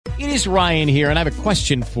It is Ryan here, and I have a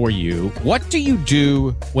question for you. What do you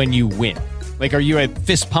do when you win? Like, are you a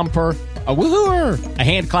fist pumper, a woohooer, a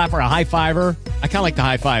hand clapper, a high fiver? I kind of like the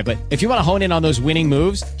high five, but if you want to hone in on those winning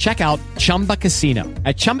moves, check out Chumba Casino.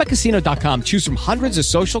 At ChumbaCasino.com, choose from hundreds of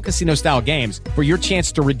social casino-style games for your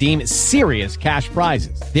chance to redeem serious cash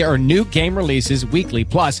prizes. There are new game releases weekly,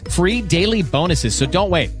 plus free daily bonuses. So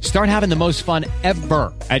don't wait. Start having the most fun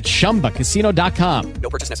ever at ChumbaCasino.com. No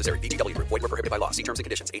purchase necessary. VGW Group. Void where prohibited by law. See terms and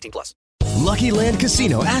conditions. 18+. Lucky Land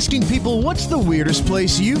Casino, asking people, what's the weirdest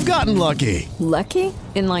place you've gotten lucky? Lucky?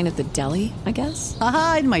 In line at the deli, I guess?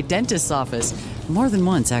 Aha, in my dentist's office. More than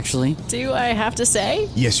once, actually. Do I have to say?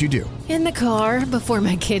 Yes, you do. In the car before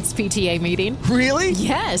my kids' PTA meeting. Really?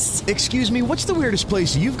 Yes. Excuse me, what's the weirdest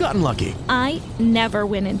place you've gotten lucky? I never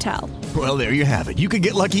win and tell. Well, there you have it. You can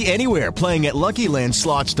get lucky anywhere, playing at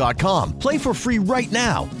LuckyLandSlots.com. Play for free right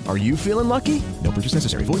now. Are you feeling lucky? No purchase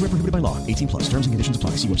necessary. Void where prohibited by law. 18+. Terms and conditions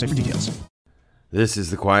apply. See website for details. This is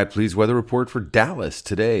the Quiet Please weather report for Dallas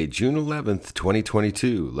today, June 11th,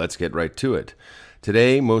 2022. Let's get right to it.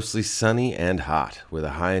 Today, mostly sunny and hot, with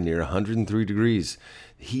a high near 103 degrees.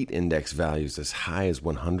 The heat index values as high as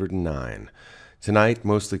 109. Tonight,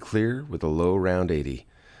 mostly clear, with a low around 80.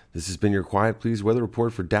 This has been your Quiet Please weather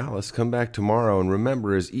report for Dallas. Come back tomorrow, and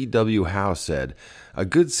remember, as E.W. Howe said, a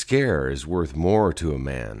good scare is worth more to a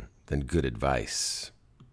man than good advice.